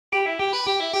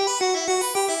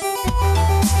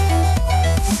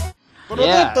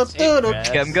Yeah.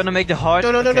 Okay, I'm gonna make the heart.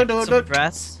 Okay, some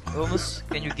grass. Ulmus,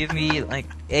 can you give me like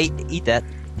eat that?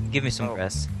 Give me some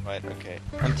grass. Right. Okay.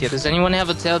 I'm tipped. Does anyone have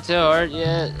a telltale heart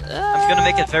yet? I'm gonna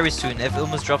make it very soon. If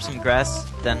Ulmus drops some grass,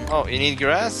 then Oh, you need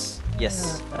grass?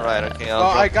 yes. Right. Okay. Oh,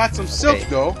 I got some silk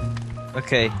though.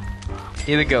 Okay,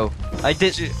 here we go. I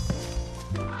did.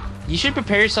 You should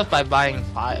prepare yourself by buying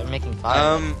fire, making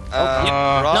fire.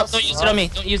 No, don't use it on me.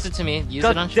 Don't use it to me. Use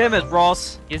it on. God damn it,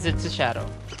 Ross! Use it to Shadow.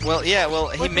 Well, yeah. Well,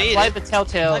 he made Apply it. the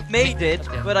telltale. I made it,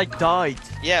 but I died.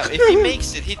 Yeah. If he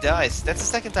makes it, he dies. That's the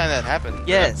second time that happened.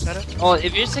 Yes. Oh,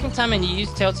 if you're second time and you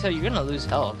use telltale, you're gonna lose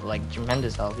health, like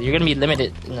tremendous health. You're gonna be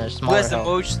limited in a Who smaller has the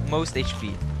health. most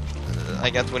HP? I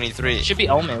got 23. It should be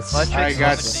Ulmus. I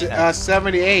got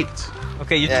 78.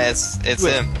 Okay, you Yeah, it's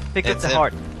him. pick up It's the him.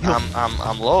 heart.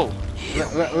 I'm low.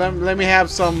 Let me have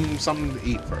something to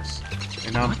eat first.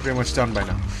 And I'm pretty much done by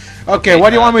now. Okay, what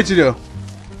do you want me to do?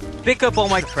 Pick up all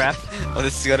my crap. Oh,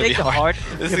 this is gonna be Take the hard.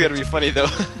 heart. This is gonna be funny though.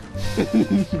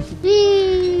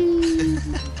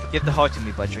 Give the heart to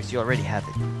me, Patrick. You already have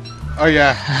it. Oh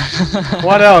yeah.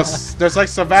 What else? There's like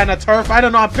Savannah turf. I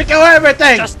don't know. I'm picking up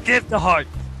everything. Just give the heart.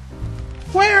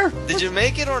 Where? Did you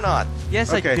make it or not?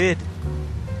 Yes, Okay. I did.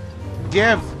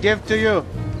 Give to you.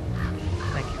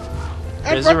 Thank you.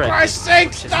 And for Christ's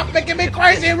sake, stop making me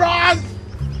crazy, Ron!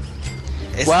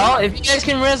 Well, if you guys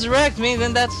can resurrect me,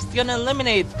 then that's gonna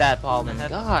eliminate that problem.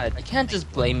 God, I can't just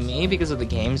blame me because of the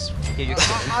games. Okay, you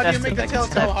How do you make the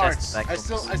telltale hearts? I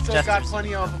still got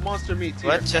plenty of monster meat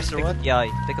here. What, Chester? Pick What? up the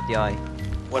eye. Pick up the eye.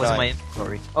 What What's eye? in my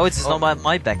inventory? Oh, it's not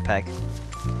my backpack.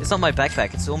 It's not my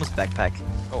backpack. It's almost backpack.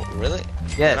 Oh, really?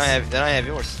 Yes. Then I have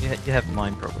yours. You have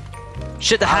mine probably.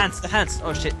 Shit, the hands, the hands.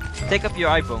 Oh shit. Take up your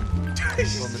eye bone.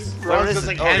 Ron's is just it?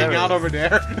 like Oh, there hanging it out is. over there.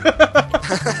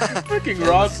 Freaking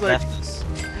Ron's like. Left us.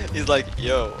 He's like,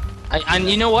 yo. And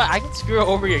you know what? I can screw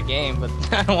over your game, but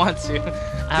I don't want to.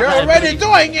 You're already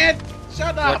doing it!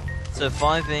 Shut up!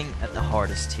 Surviving at the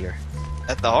hardest here.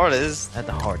 At the hardest. At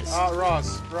the hardest.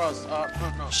 Ross,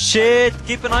 no. Shit!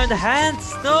 Keep an eye on the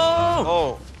hands! No!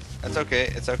 Oh, it's okay.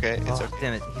 It's okay. It's Oh, okay.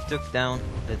 damn it. He took down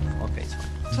the... Okay, it's fine.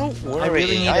 Don't worry. I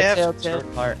really need I a have.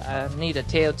 telltale heart. I need a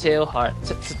telltale heart.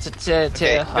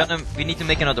 Telltale heart. We need to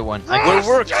make another one. We're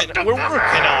working. We're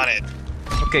working on it.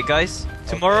 Okay, guys.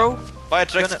 Tomorrow,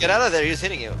 Firetrucks, get out of there. He's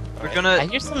hitting you. we're Alright. I gonna...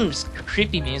 hear some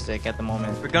creepy music at the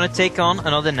moment. We're gonna take on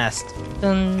another nest.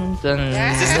 Dun, dun,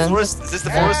 Is this the dun, forest? Is this the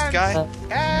forest guy?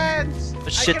 Hands!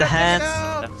 But shit, the hands.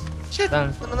 Shit.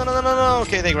 dun. No.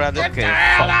 Okay, they grabbed it. Okay,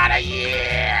 Hell fuck. out of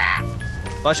here!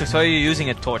 Bashak, why are you using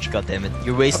a torch, goddammit?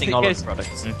 You're wasting all our Because-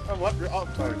 products. What? Oh,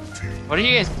 sorry. What are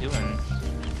you guys doing?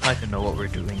 I don't know what we're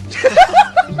doing.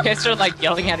 You guys are like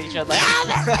yelling at each other. Like,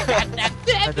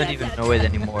 I don't even know it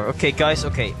anymore. Okay, guys,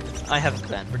 okay. I have a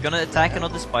plan. We're gonna attack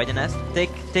another spider nest. Take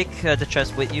the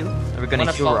chest with you, and we're I gonna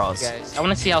wanna heal follow you Ross. guys. I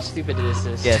want to see how stupid this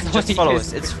is. Yes, What just you follow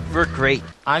guys us. do. We're great.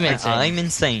 I'm insane. I'm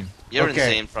insane. You're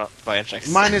Okay. insane, Firetrucks.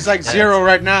 Mine is like 0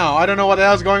 right now. I don't know what the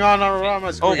hell's going on around my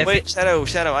Oh screen. wait,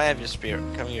 Shadow, I have your spear.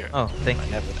 Come here. Oh, thank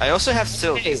you. I also have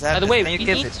silk. Hey, Is that by the way, Can we you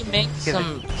give need it? to make Give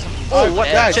some. Oh, what,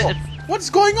 guys? Shit. What's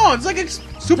going on? It's like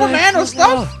Superman or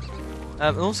stuff?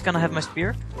 Also, can I have my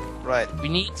spear? right? We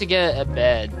need to get a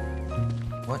bed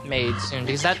What? made soon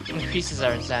because that increases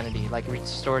our sanity, like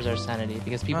restores our sanity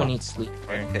because people Oh. need sleep.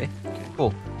 Okay.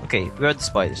 Cool. Okay, where are the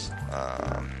spiders?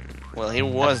 Well, here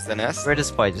was the nest. Where are the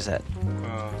spiders at?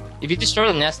 If you destroy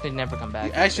the nest, they never come back.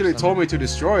 He actually told me to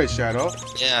destroy it, Shadow.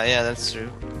 Yeah, that's true.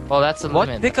 Well, that's the What?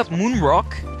 limit. Pick up moon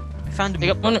rock? I found a Pick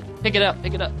moon up one. Pick it up.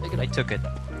 Pick it up. Pick it I up. took it.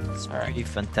 It's Alright. pretty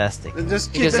fantastic.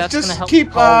 Just Because that's gonna just help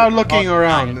keep call looking all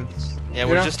around. clients. Yeah, You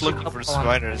we're know? just looking for Couple on-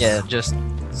 spiders. Yeah, just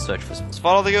search for some. Just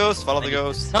follow the ghost. Follow the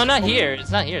ghost. No, not here.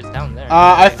 It's not here. It's down there.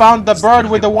 I found the bird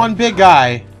with the one big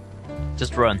eye.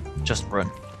 Just run. Just run.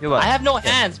 You're what? I have no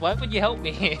hands. Why would you help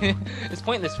me? It's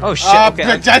pointless. For Oh me. shit, okay.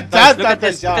 that- Guys, that- look at that-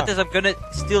 this. Look at this. I'm gonna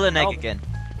steal an egg Nope. again.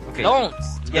 Okay. Don't.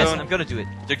 Yes, Don't. I'm gonna do it.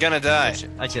 You're gonna die.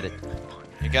 I did it.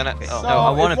 You're gonna. So Oh. No, I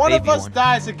want if a one of baby us one.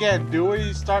 dies again, do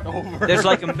we start over? There's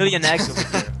like a million eggs over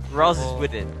here. Ross is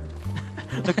with it.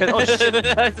 Look at oh shit.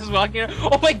 Just walking around.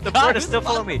 Oh my god. The bird is still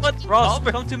following me. What's Ross,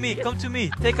 wrong? come to me. Come to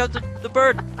me. Take out the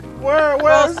bird. Where's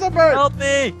Ross, the bird? Help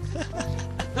me.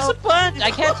 There's a bunch.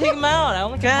 I can't take them out. I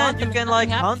only can Can hunt you them. can Nothing like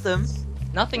hunt them? happens.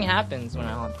 Nothing happens when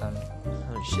I hunt them.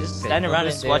 Oh shit. Just stand around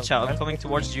Just and watch they'll out. I'm run. coming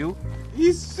towards you.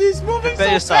 He's moving Prepare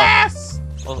so yourself. fast.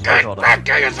 Oh, hold on.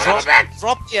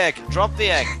 Drop the egg. Drop the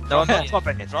egg. No, I'm not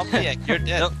dropping it. Drop the egg. You're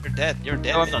dead. No. You're dead. You're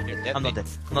dead. No, I'm not You're dead. dead. I'm not dead.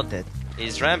 I'm not dead.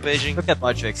 He's rampaging. Look at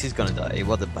Matrix. He's gonna die.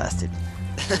 What a bastard.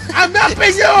 I'm not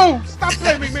paying you! Stop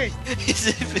blaming me!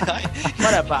 He's behind.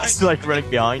 What about? He's like running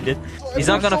behind it. He's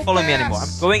not gonna follow me anymore.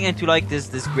 I'm going into like this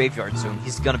graveyard zone.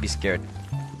 He's gonna be scared.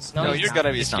 No, he's you're not.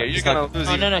 gonna be He's scared. not. You're gonna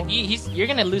lose. No. You're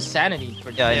gonna lose sanity for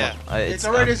Yeah, I Yeah. know. It's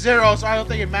already 0, so I don't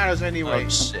think it matters anyway. Oh,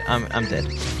 shit. I'm dead.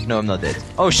 No, I'm not dead.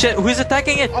 Oh shit! Who's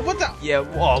attacking it? Oh, what the? Yeah.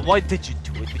 Whoa, why did you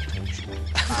do it? We told you.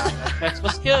 That's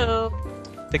what's good.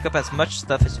 Pick up as much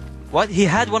stuff as. What? He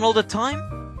had one all the time?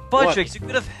 Patrick, you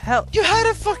could have helped. You had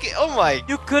a fucking. Oh my.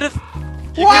 You could have.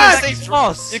 You What? could have saved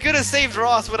Ross. You could have saved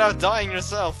Ross without dying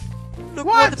yourself. Look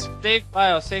What? Save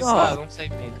file, save Oh. file. Don't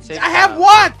save me. Save I have file.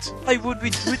 what? Why would we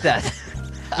do that?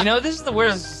 You know, this is the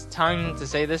worst time to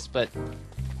say this, but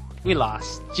we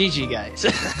lost. GG, guys.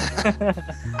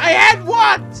 I had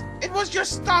what? It was your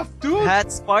stuff, dude.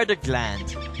 Had spider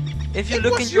gland. If you It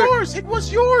look was in your. yours. It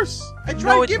was yours. I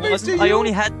tried No, it giving it to wasn't. you. I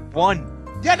only had one.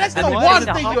 Yeah, that's the And one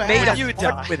the thing half you made had.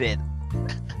 a heart with it.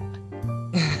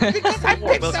 Because I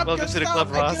picked up Welcome your to the stuff. club,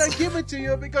 I Ross. didn't give it to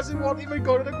you because it won't even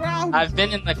go to the ground. I've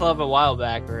been in the club a while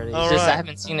back already. It's All just I right.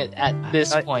 haven't seen it at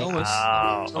this point.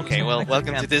 Oh, okay. Well,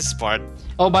 welcome to this part.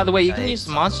 Oh, by the way, you can Nice. use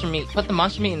monster meat. Put the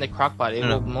monster meat in the crock pot. It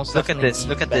No, will most Look at definitely this. be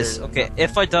Look at better this. than- Okay,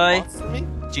 if I die, For me?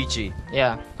 GG.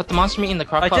 Yeah, put the monster meat in the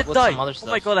crock I pot did with die. some other Oh stuff.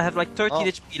 my god, I have like 13 Oh.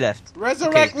 HP left.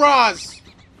 Resurrect Okay. Ross.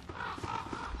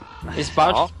 Is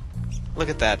Bouch? Oh, look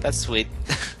at that. That's sweet.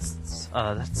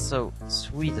 Oh, that's so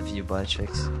sweet of you,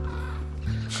 Bitrix.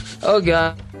 Oh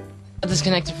god. I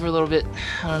disconnected for a little bit.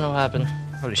 I don't know what happened.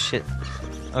 Holy shit.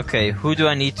 Okay, who do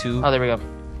I need to? Oh, there we go.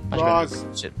 Much better. Ross.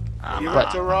 Shit. Give But-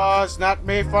 it to Ross, not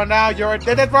me for now. You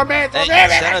did it for me. Hey,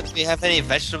 Shadow, do you have any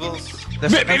vegetables?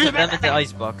 There's a bunch of them in the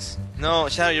icebox. No,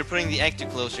 Shadow, you're putting the egg too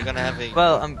close. You're gonna have a.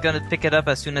 Well, I'm gonna pick it up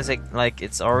as soon as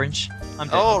it's orange. I'm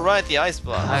dead. Oh, right, the ice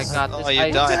box. I got this Oh, you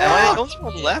ice died. box. Am I the only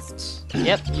one left?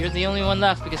 Yep, you're the only one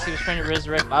left because he was trying to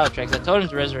resurrect Biotrix. I told him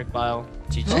to resurrect Bio.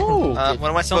 GG. No. What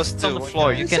am I It's on, supposed it's to on do? the What floor.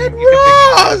 can You I can, said you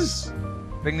can Ross.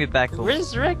 bring me back home.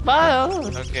 Resurrect Bio!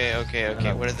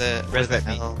 Okay. Where the Resurrect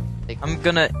me. hell? I'm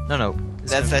gonna. No.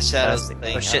 That's that Shadow's Fantastic.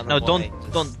 thing. Oh I shit! don't No, know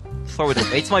why. don't throw it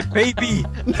away. It's my baby.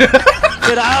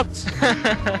 Get out!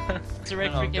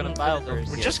 Resurrect No, I'm freaking gonna Bio put it over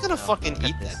first. We're Yeah, just gonna no, fucking look at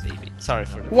eat this. that baby. Sorry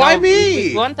for that. Why No, me?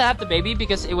 We want to have the baby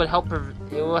because it would help.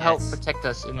 It will help Yes. protect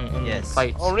us in Yes.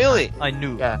 fights. Oh, really? I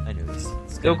knew. Yeah. I knew. It's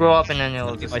He'll gonna grow up and then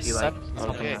he'll be just my be like. son. "Oh,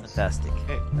 Okay. Fantastic.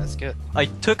 Okay, that's good. I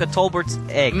took a Tolbert's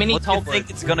egg. Mini what do you Tolbert. think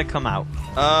it's gonna come out?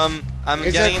 I'm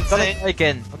Is getting it insane.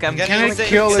 Again. Okay, I'm Can getting it insane.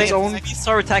 kill its Insane. own- Please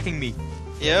start attacking me.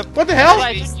 Yep. What the Oh, hell?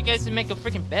 I told you guys to make a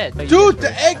freaking bed. Dude,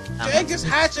 the egg just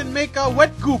hatch and make a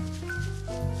wet goop.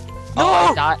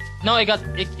 Oh, it died. No, it got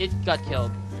killed.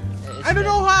 It's I don't dead.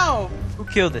 know how. Who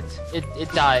killed it?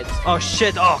 It died. Oh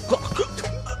shit! Oh.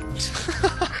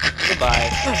 Goodbye.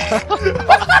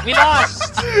 We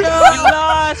lost. We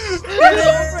lost.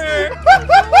 It's over.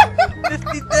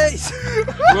 50 days.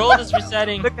 World is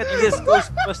resetting. Look at this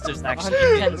Ghostbusters action.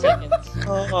 110 seconds.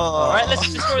 Oh. All right,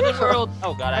 let's destroy the world.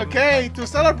 Oh god, I Okay, to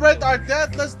celebrate our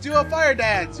death, let's do a fire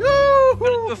dance. We're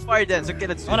gonna Woo! do a fire dance. Okay,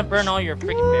 let's do want to burn all your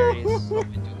freaking berries.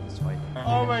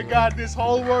 Oh my god, this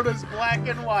whole world is black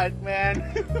and white,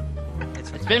 man.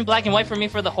 It's been black and white for me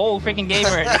for the whole freaking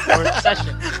gamer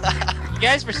session. You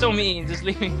guys were so mean, just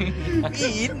leaving me.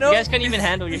 You guys couldn't even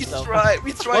handle yourself.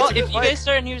 We tried Well, to if you fight. guys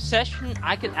start a new session,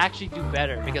 I could actually do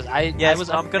better because I Yes, was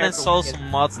I'm gonna unprepared for install what you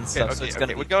some mods and stuff, Okay, so it's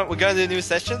okay, gonna we're gonna do a new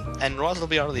session, and Ross will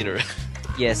be our leader.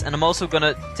 Yes, and I'm also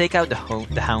gonna take out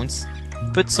the hounds,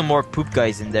 put some more poop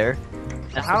guys in there.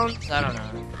 guys- The hounds, I don't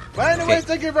know. But anyway, Okay.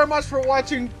 thank you very much for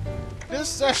watching this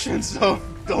session, so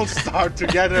don't start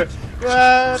together.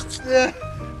 Yeah,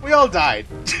 we all died.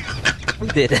 We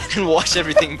did it. And watch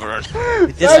everything burn.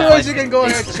 This Anyways, is you can go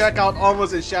ahead and check out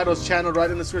Ulmus and Shadow's channel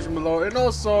right in the description below, and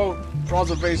also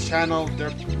Ross and Faye's channel. They're,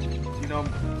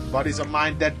 buddies of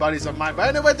mine, dead buddies of mine.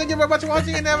 But anyway, thank you very much for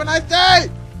watching, and have a nice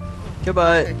day.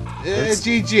 Goodbye.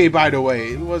 GG, by the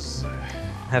way. It was.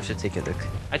 Have to take a look.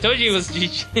 I told you it was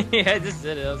GG. I just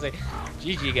did it. I was like,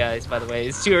 GG guys, by the way.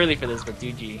 It's too early for this, but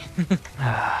GG.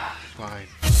 Fine.